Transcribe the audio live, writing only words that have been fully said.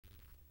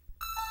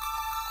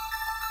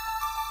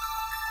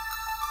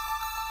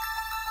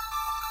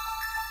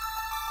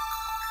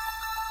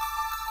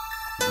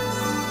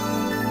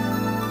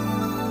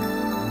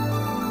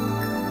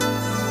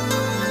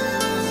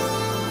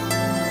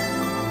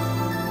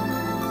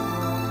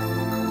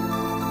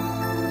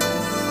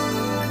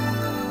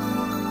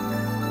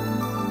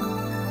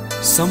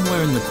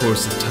Somewhere in the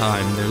course of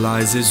time there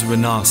lies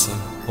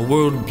Isranasa, a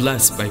world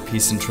blessed by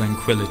peace and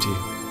tranquility.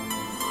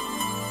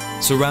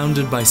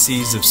 Surrounded by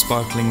seas of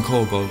sparkling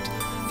cobalt,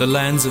 the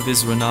lands of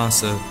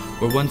Isranasa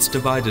were once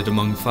divided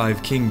among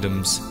 5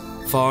 kingdoms: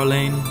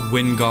 Farlane,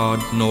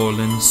 Wingard,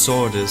 Norland,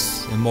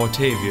 Sordis, and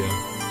Mortavia.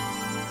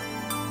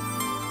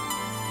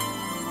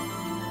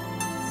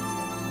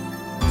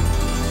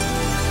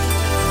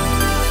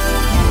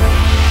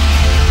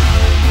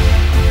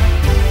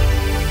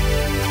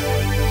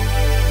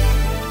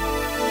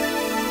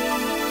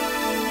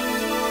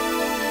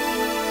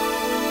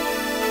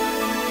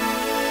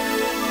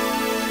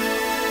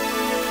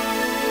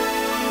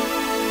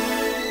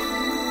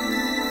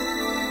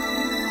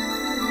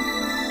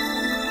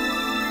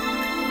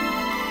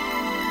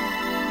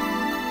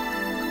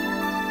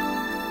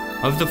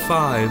 Of the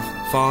 5,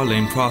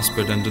 Farlane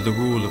prospered under the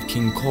rule of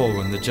King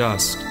Corwin the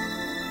Just.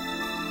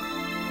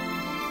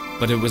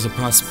 But it was a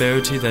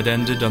prosperity that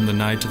ended on the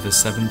night of the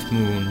 7th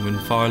moon, when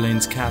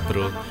Farlane's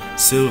capital,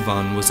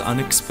 Sylvan, was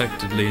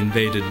unexpectedly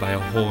invaded by a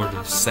horde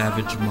of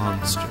savage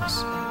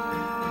monsters.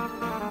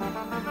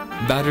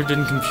 Battered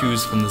and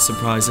confused from the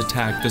surprise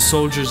attack, the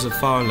soldiers of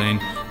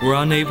Farlane were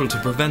unable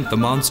to prevent the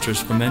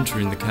monsters from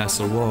entering the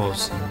castle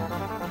walls.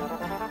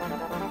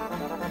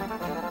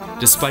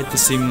 Despite the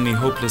seemingly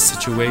hopeless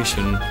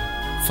situation,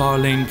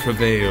 Farlane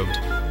prevailed.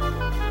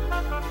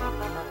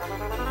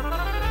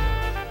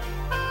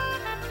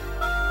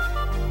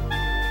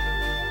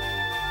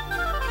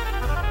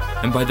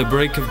 And by the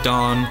break of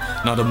dawn,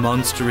 not a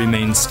monster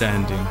remained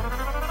standing.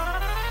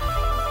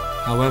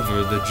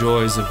 However, the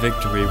joys of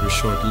victory were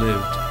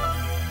short-lived.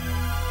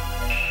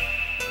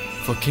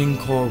 For King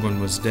Corwin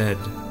was dead,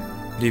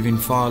 leaving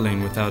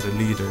Farlane without a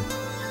leader.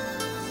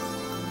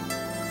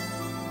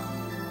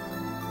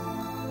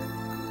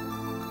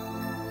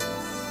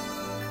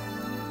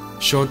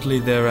 Shortly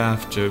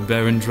thereafter,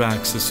 Baron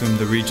Drax assumed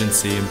the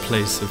regency in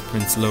place of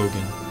Prince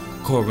Logan,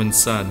 Corwin's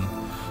son,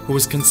 who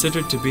was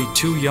considered to be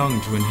too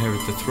young to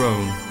inherit the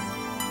throne.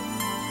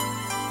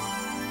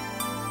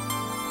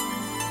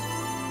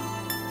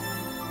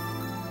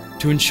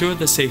 To ensure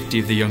the safety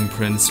of the young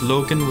prince,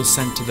 Logan was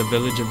sent to the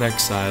village of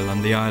exile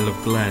on the Isle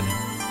of Glen.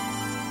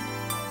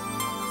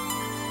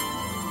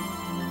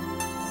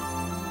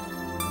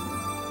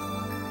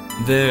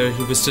 There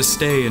he was to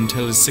stay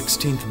until his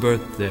 16th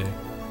birthday,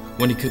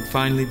 when he could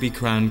finally be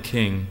crowned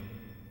king.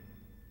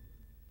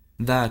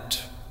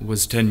 That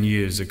was 10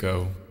 years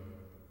ago.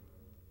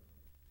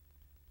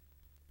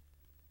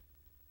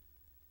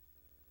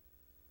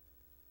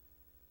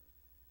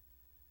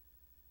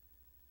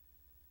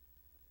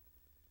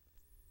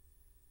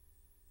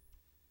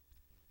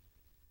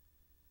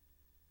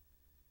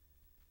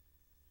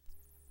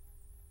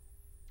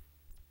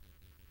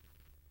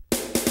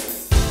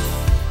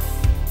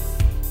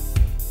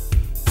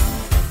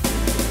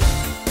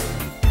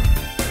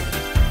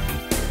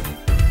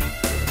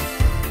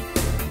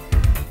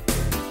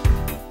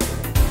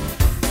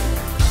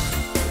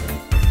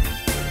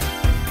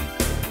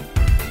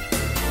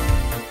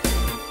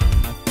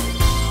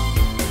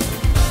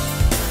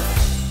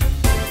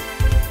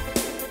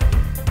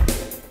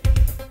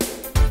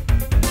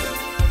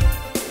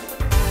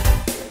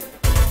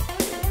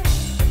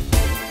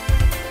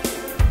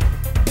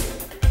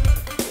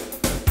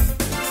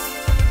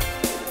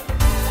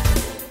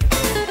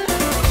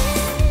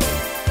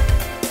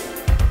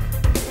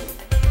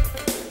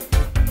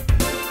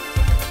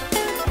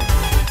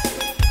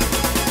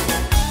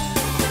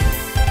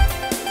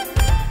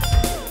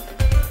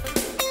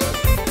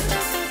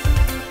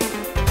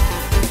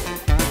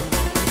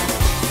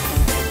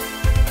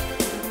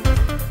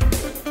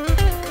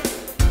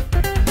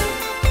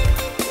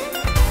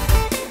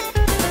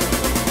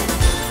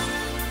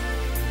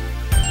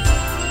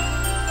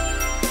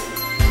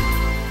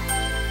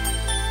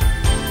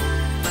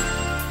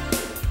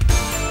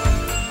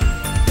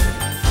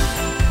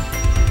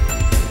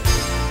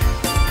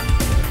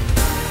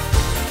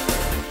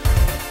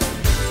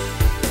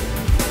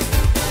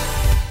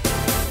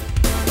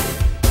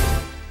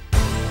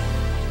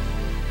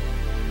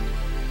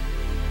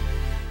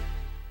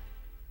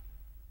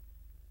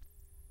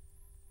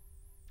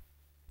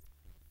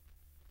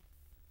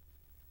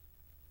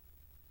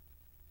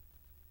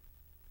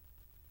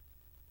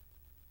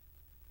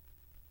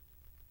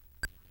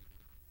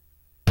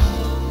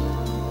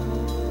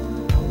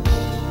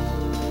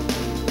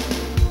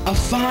 A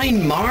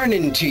fine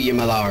morning to you,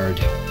 my lord.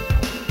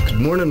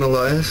 Good morning,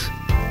 Elias.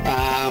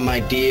 Ah,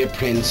 my dear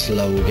Prince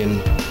Logan.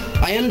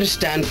 I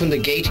understand from the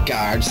gate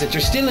guards that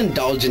you're still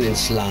indulging in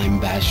slime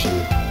bashing.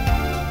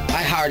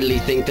 I hardly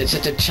think that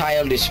such a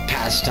childish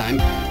pastime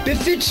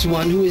befits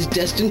one who is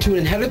destined to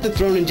inherit the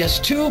throne in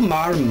just 2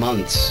 more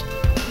months.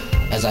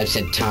 As I've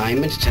said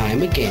time and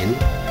time again,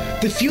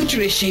 the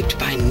future is shaped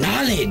by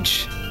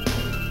knowledge.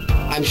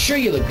 I'm sure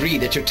you'll agree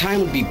that your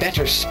time would be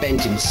better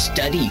spent in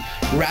study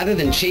rather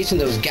than chasing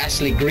those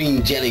ghastly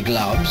green jelly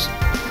globs.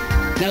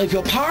 Now, if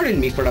you'll pardon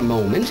me for a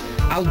moment,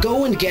 I'll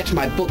go and get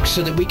my books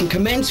so that we can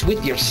commence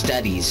with your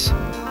studies.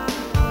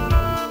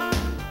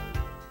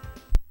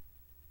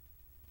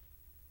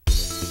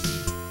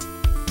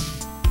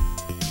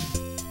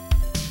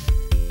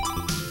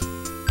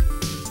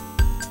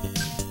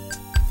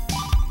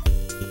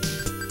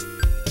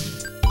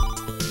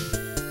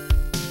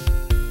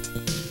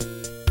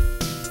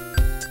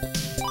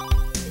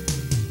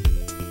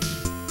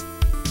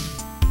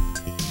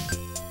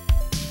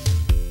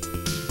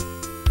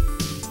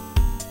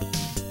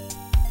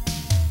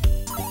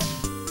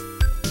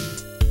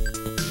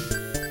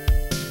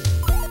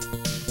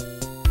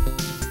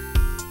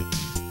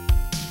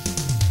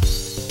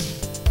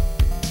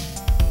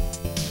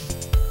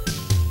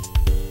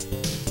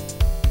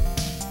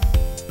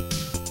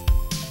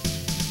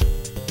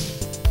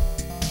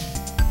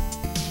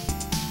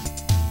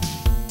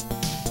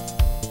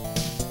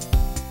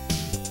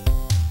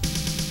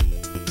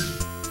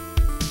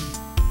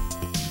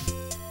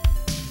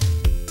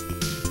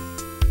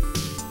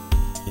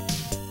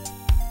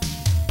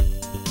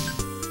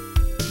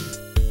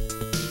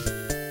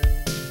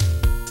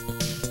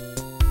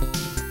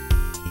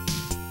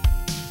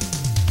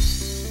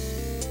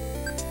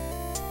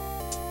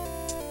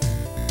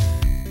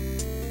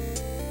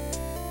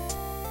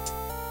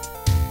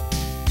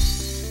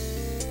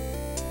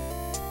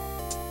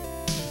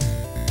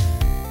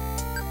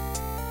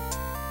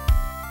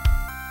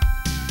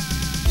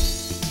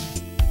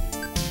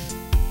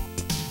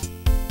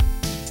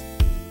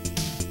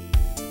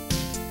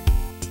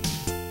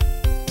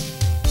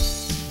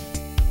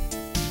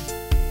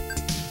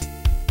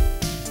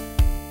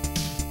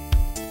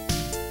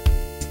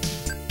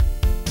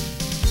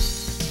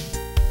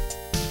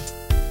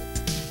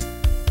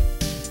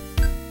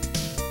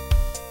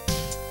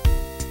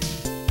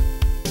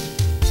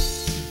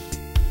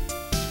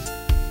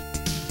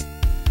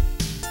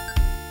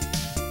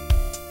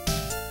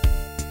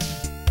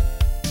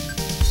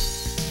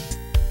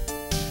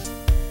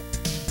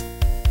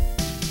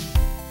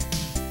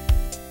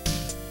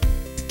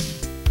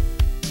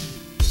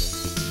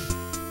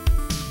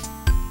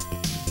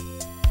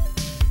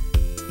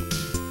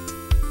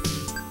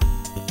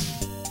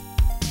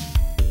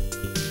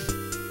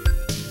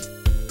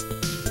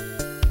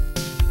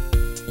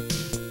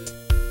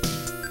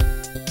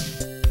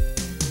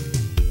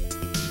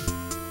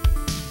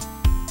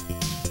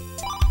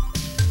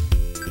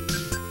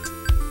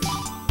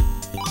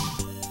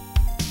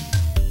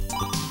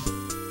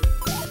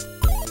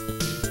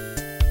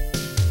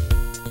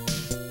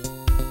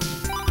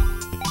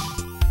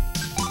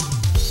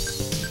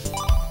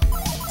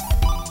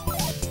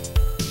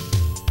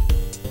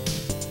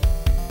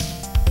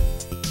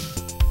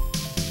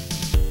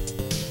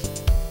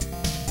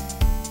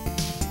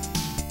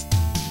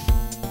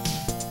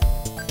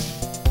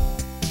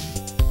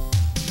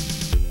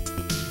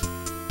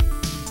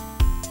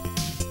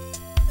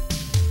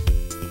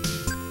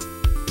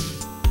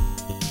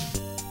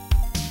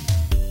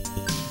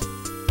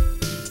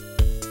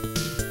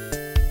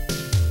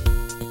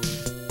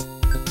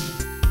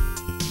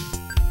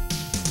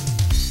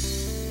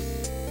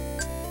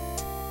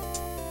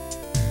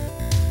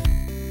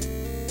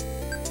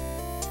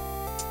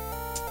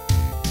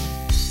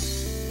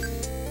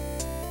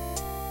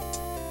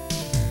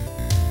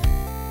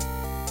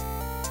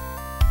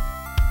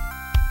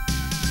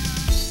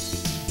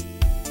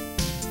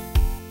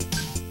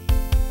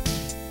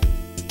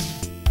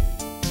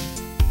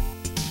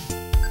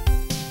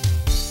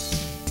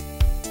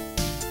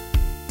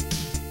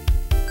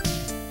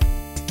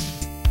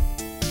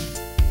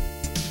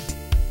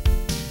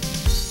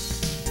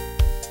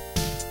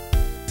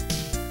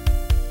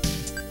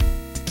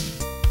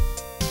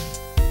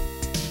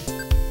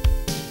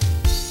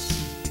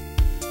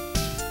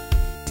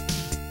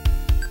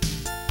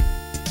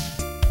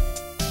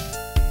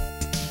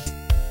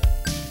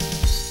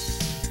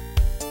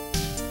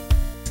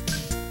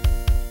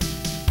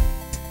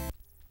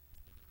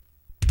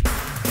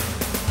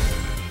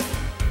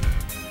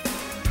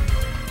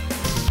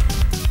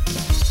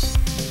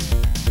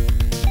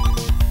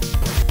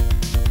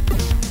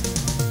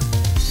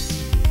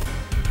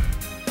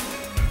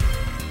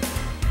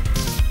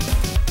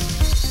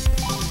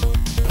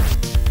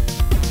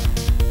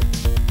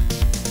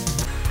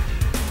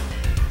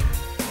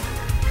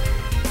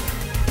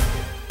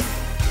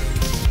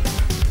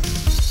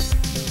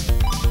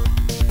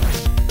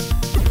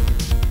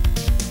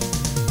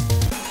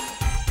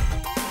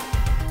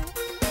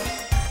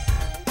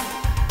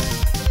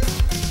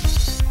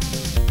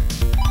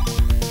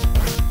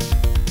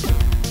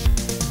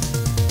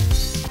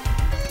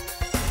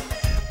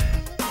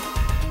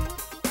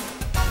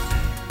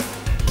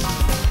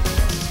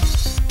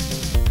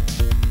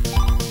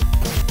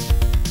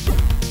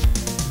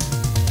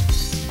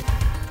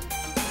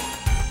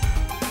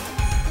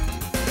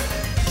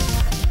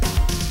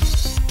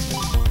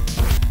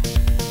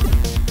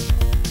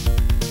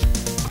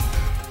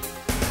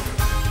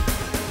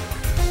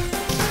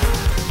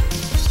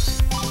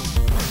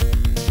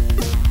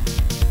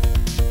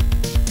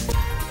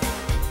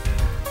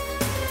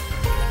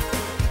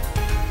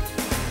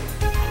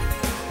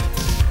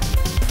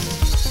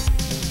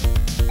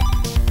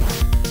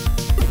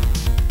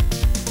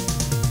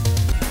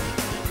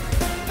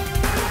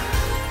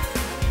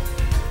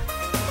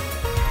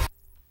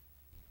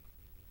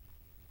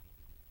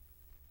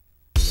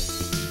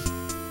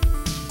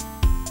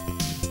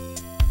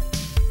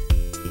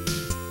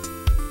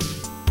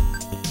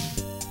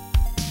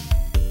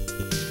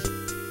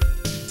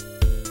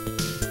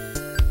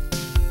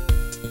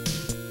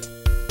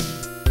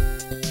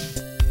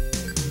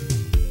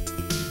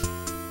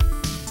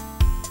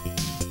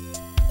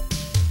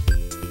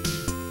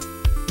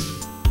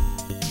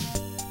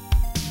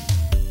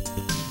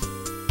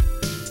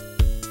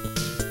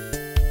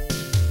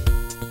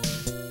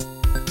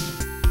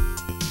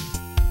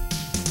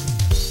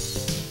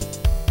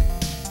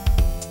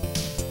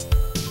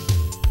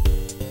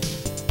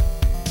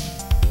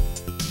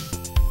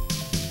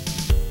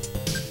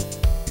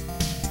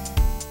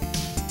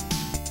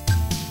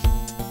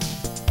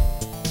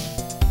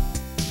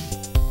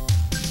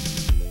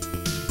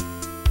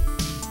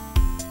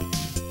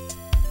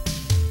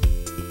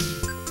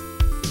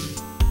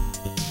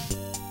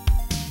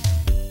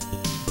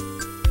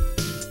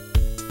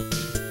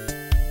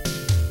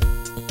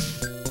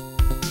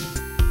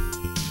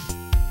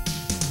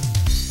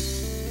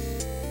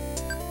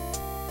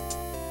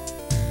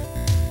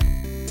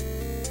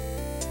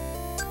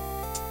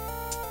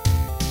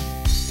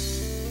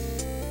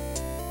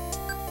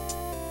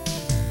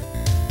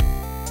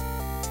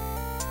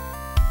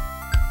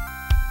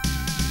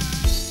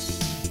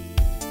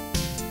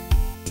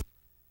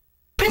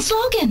 Prince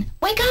Logan,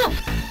 wake up!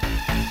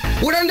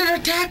 We're under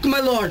attack, my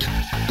lord.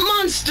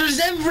 Monsters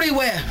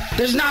everywhere.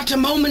 There's not a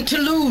moment to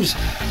lose.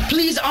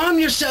 Please arm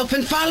yourself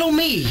and follow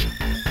me.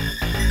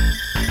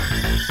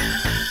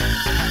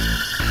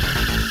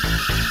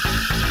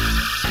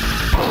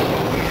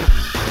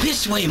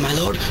 This way, my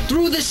lord,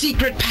 through the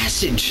secret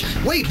passage.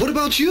 Wait, what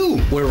about you?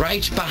 We're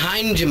right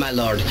behind you, my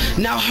lord.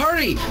 Now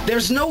hurry,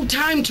 there's no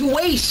time to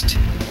waste.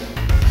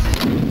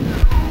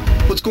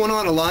 What's going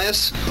on,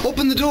 Elias?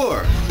 Open the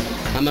door.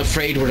 I'm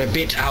afraid we're a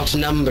bit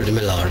outnumbered,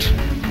 my lord.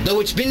 Though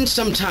it's been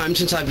some time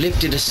since I've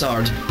lifted a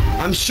sword,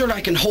 I'm sure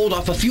I can hold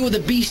off a few of the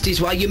beasties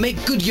while you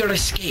make good your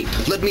escape.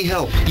 Let me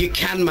help. You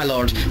can, my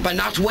lord, by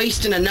not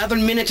wasting another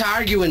minute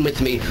arguing with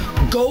me.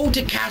 Go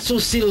to Castle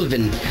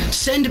Sylvan.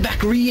 Send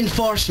back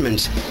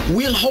reinforcements.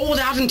 We'll hold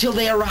out until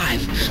they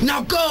arrive.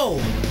 Now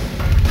go!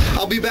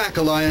 I'll be back,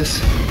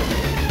 Elias.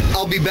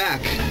 I'll be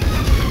back.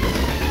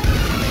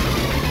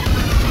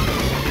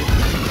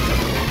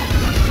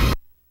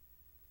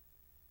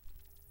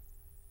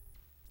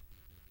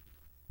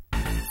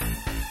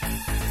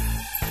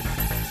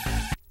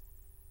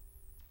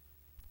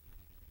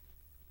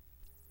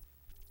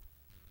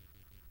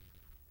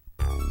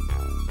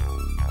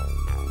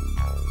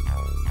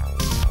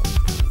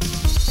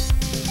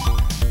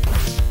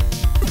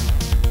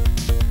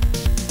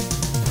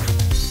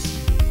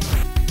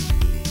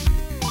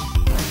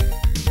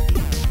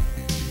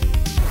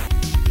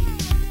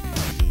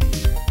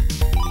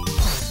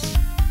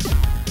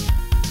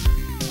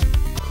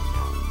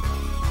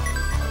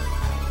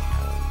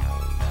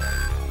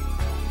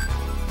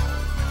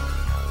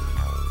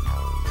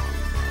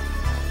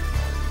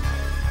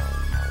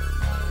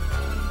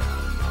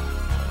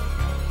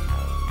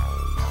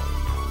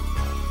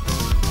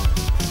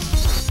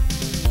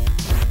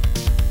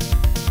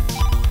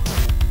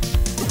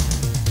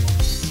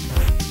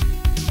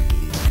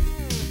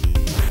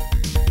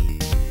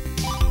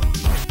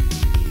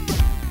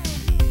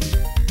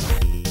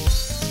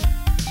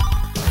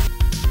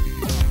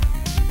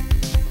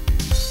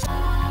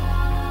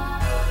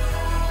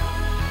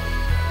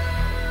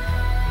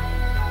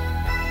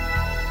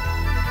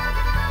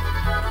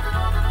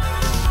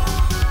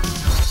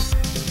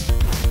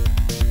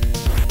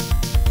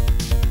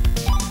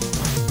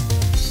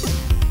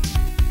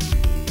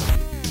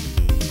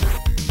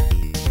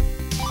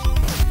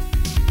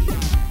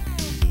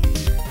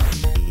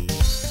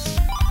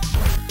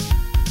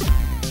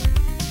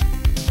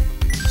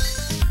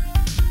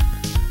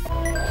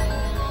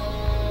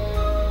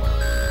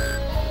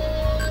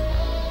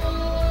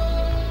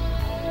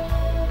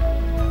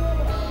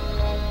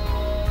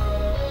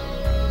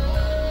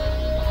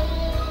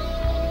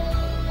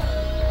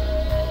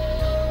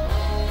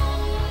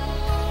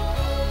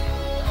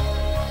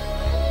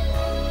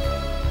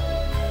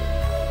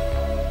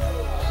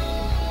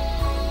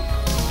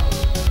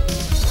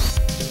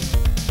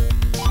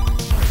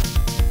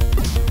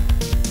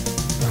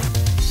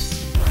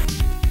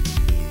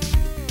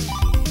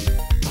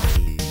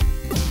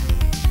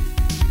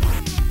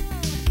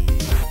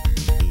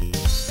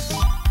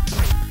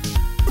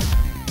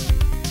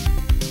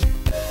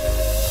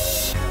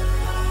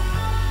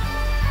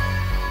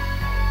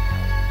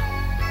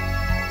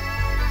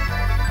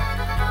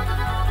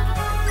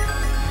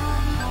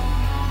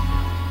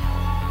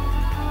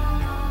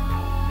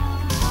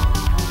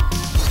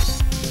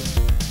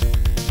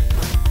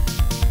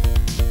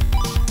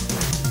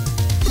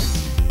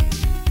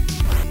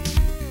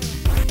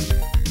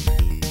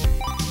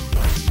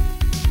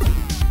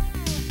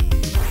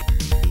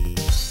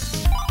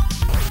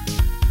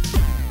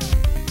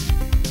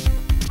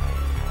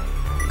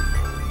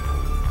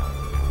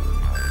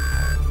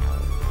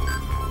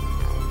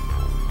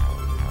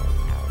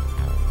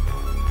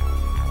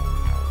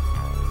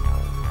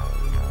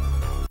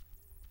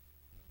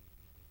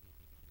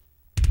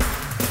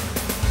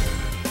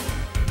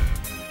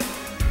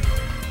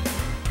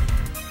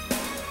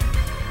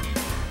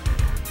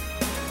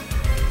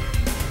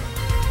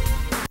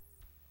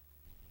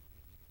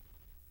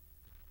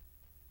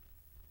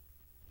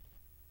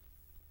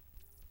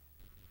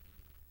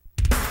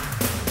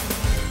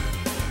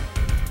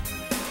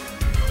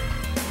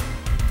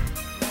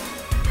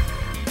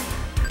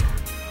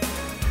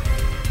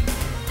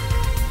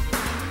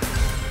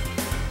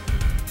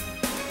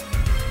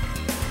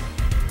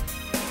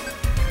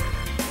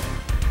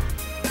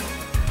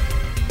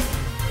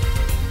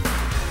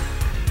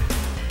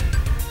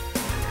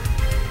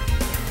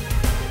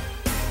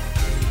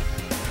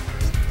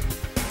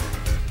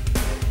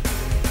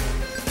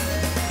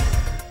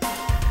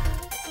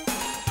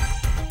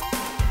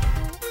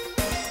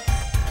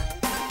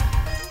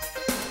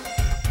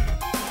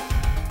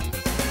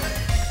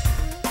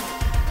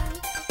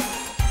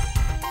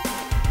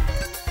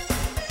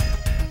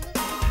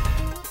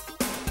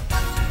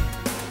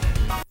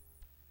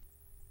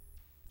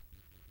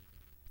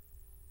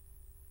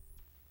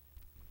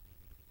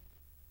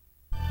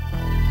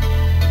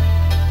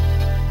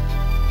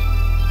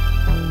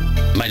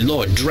 My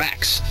Lord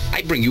Drax,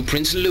 I bring you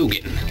Prince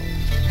Logan.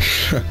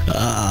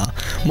 Ah,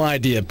 my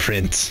dear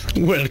Prince,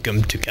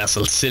 welcome to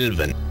Castle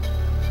Sylvan.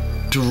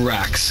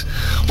 Drax,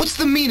 what's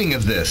the meaning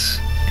of this?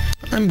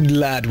 I'm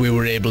glad we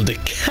were able to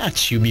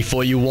catch you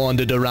before you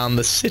wandered around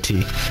the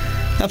city.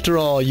 After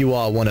all, you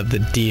are one of the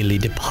dearly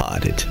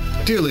departed.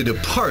 Dearly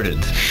departed?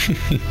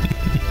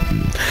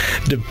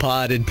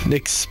 Departed,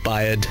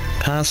 expired,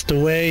 passed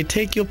away,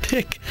 take your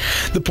pick.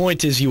 The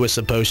point is you were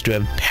supposed to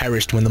have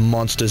perished when the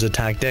monsters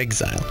attacked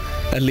Exile.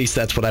 At least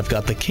that's what I've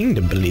got the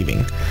kingdom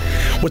believing.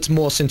 What's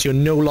more, since you're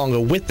no longer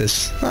with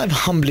us, I've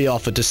humbly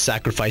offered to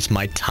sacrifice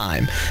my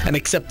time and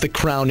accept the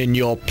crown in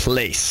your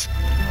place.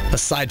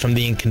 Aside from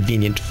the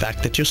inconvenient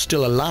fact that you're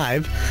still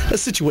alive, a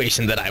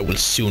situation that I will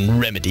soon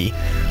remedy,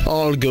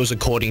 all goes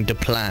according to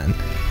plan.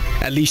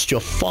 At least your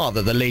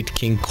father, the late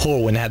King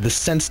Corwin, had the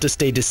sense to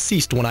stay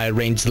deceased when I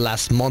arranged the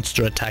last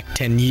monster attack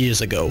 10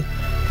 years ago.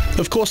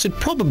 Of course, it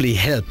probably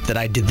helped that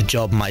I did the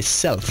job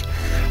myself,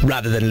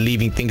 rather than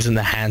leaving things in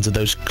the hands of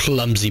those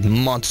clumsy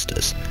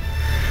monsters.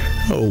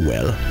 Oh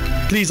well,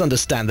 please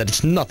understand that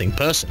it's nothing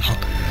personal,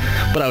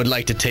 but I would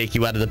like to take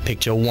you out of the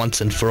picture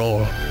once and for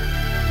all.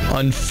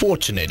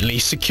 Unfortunately,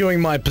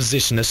 securing my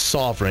position as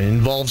sovereign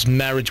involves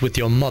marriage with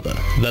your mother,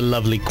 the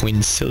lovely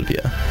Queen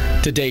Sylvia.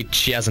 To date,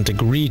 she hasn't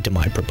agreed to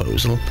my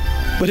proposal.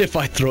 But if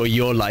I throw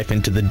your life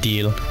into the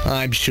deal,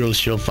 I'm sure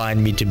she'll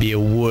find me to be a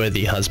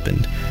worthy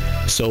husband.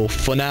 So,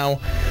 for now,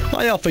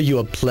 I offer you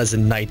a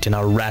pleasant night in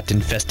our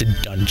rat-infested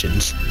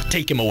dungeons.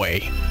 Take him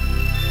away.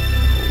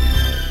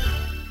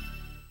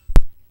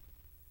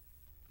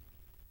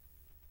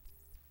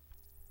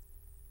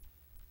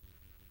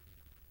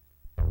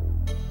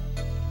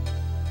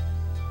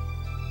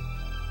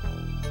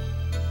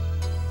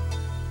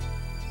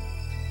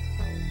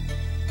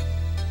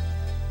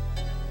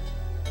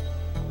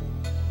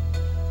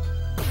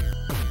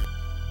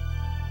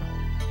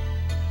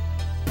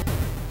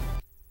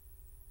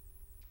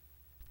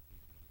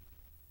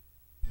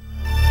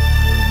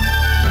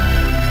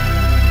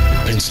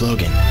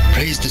 Logan,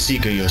 praise the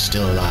Seeker you're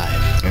still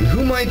alive. And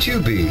who might you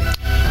be?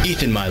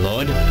 Ethan, my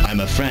lord, I'm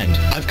a friend.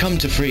 I've come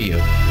to free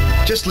you.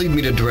 Just lead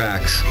me to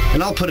Drax,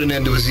 and I'll put an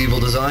end to his evil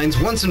designs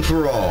once and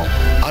for all.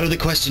 Out of the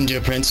question,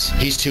 dear prince.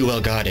 He's too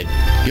well guarded.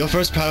 Your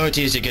first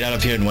priority is to get out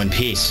of here in one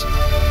piece.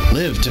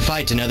 Live to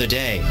fight another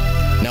day.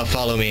 Now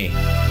follow me.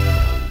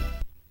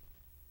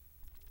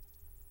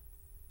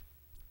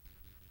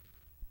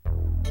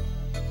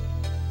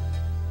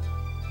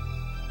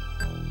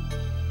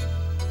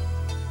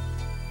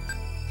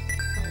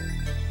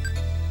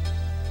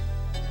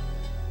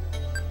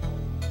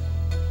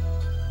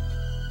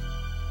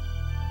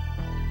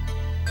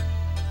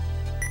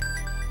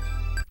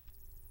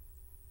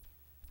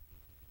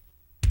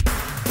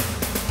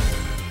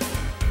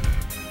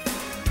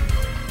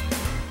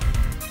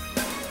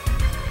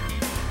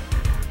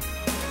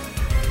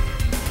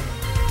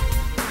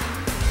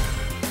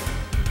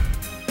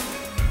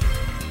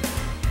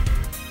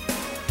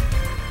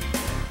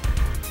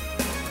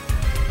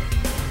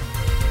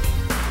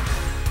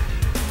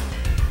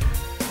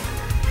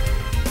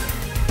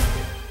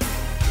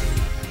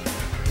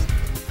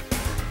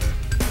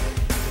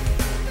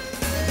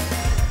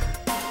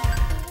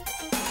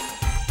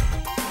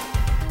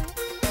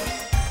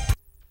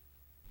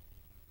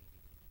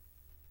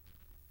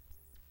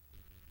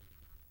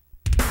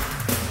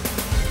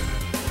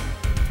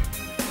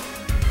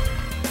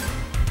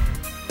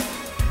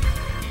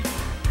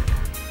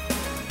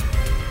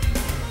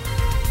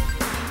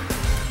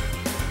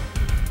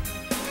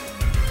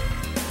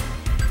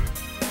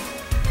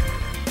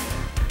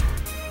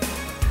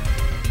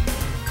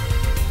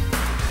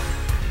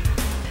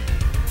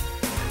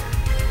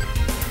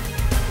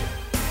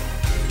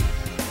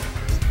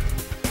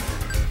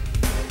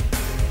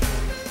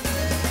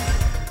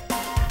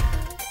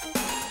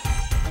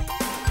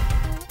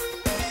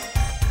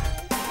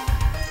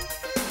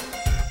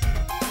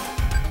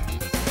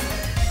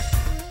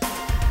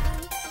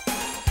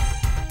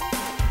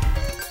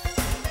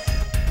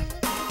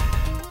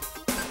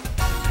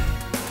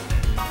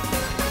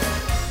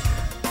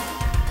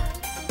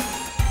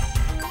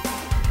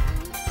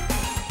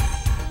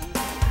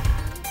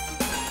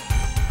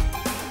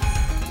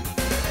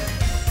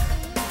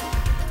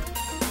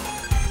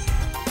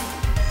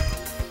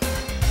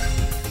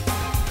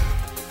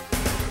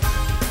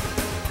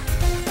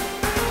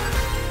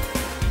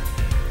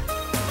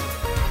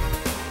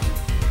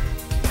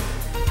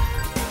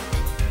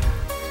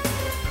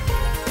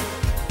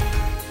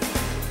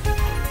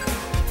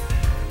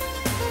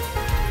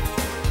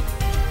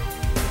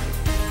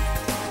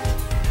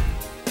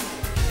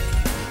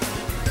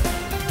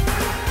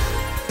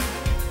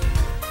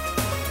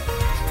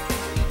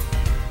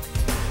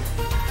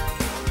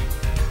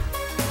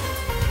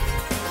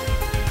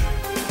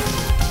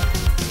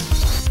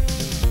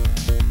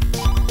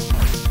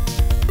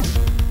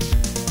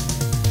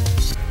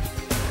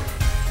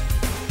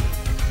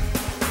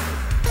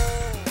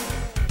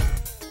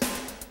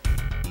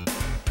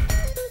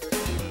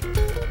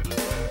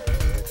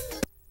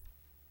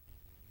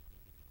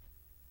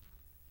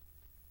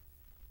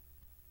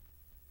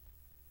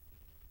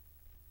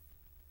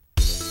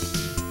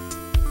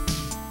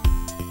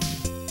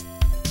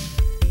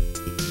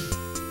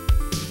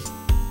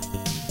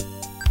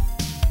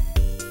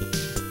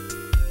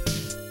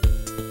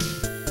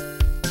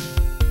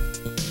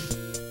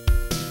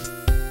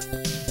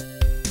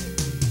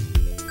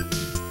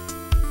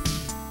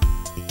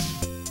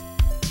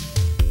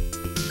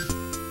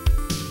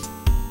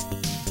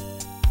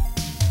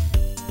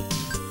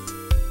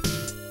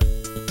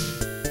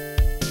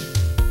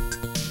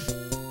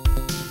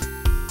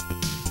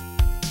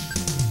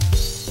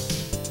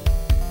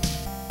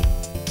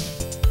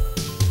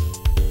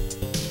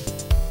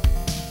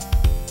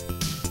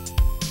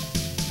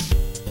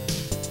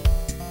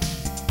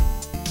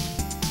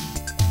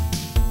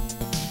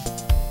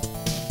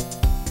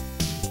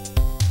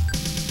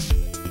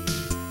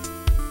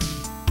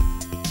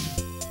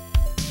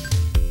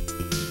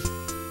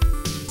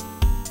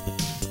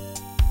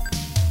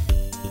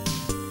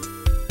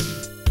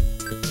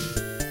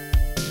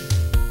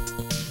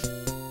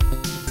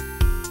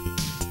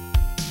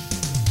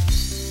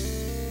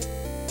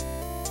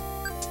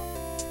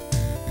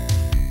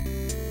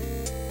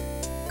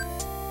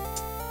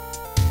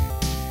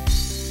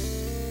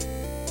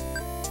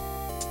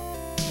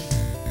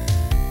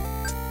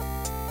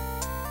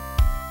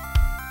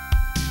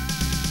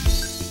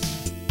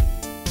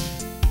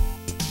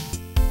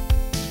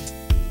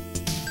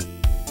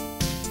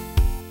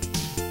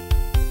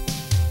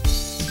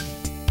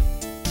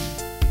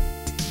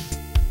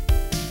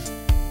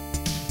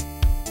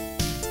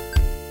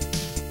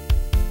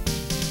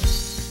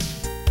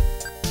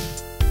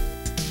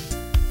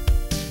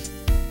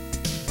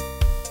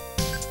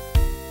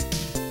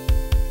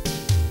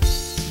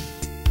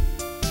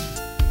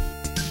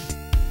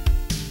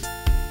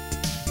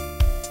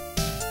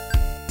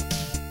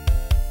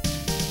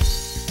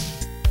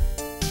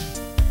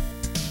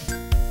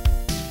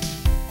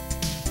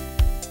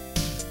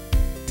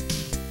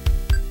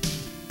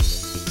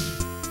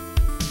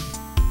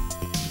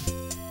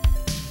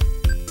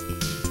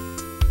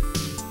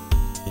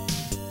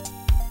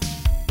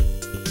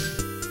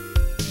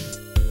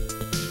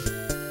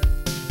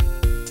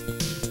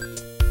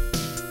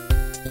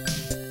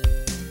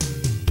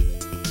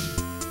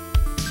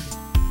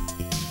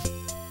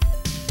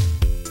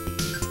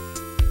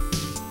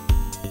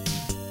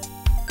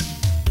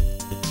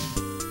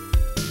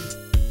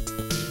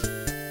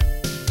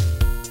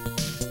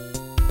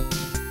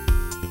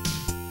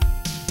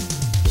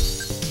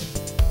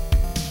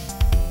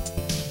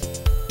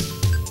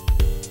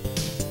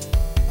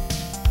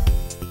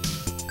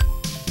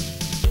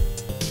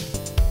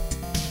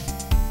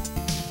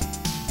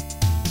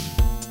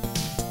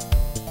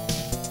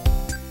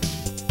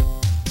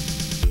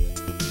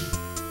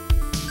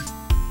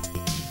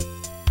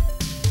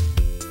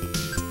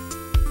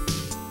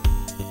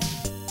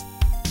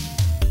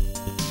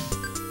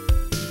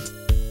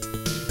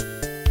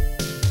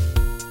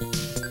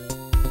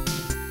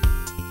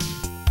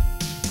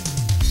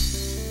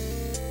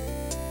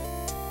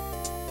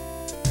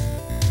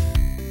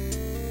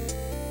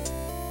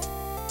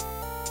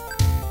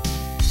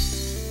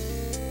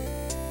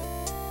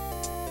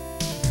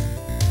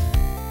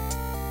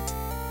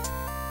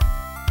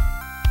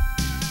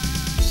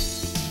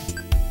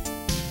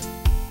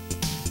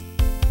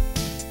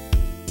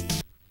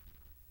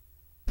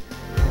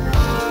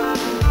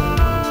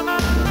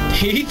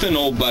 Ethan,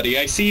 old buddy,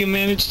 I see you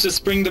managed to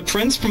spring the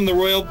prince from the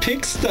royal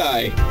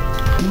pigsty.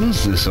 Who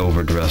is this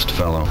overdressed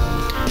fellow?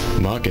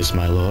 Marcus,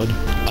 my lord.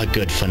 A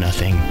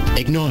good-for-nothing.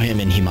 Ignore him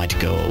and he might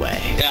go away.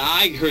 Yeah,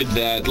 I heard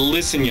that.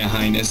 Listen, your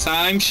highness,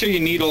 I'm sure you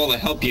need all the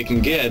help you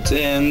can get,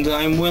 and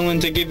I'm willing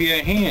to give you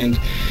a hand.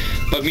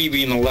 But me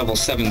being a level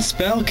 7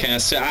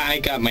 spellcaster, I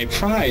got my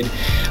pride.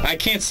 I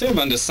can't serve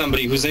under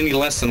somebody who's any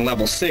less than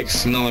level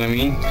 6, you know what I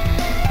mean?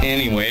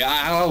 Anyway,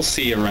 I'll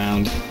see you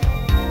around.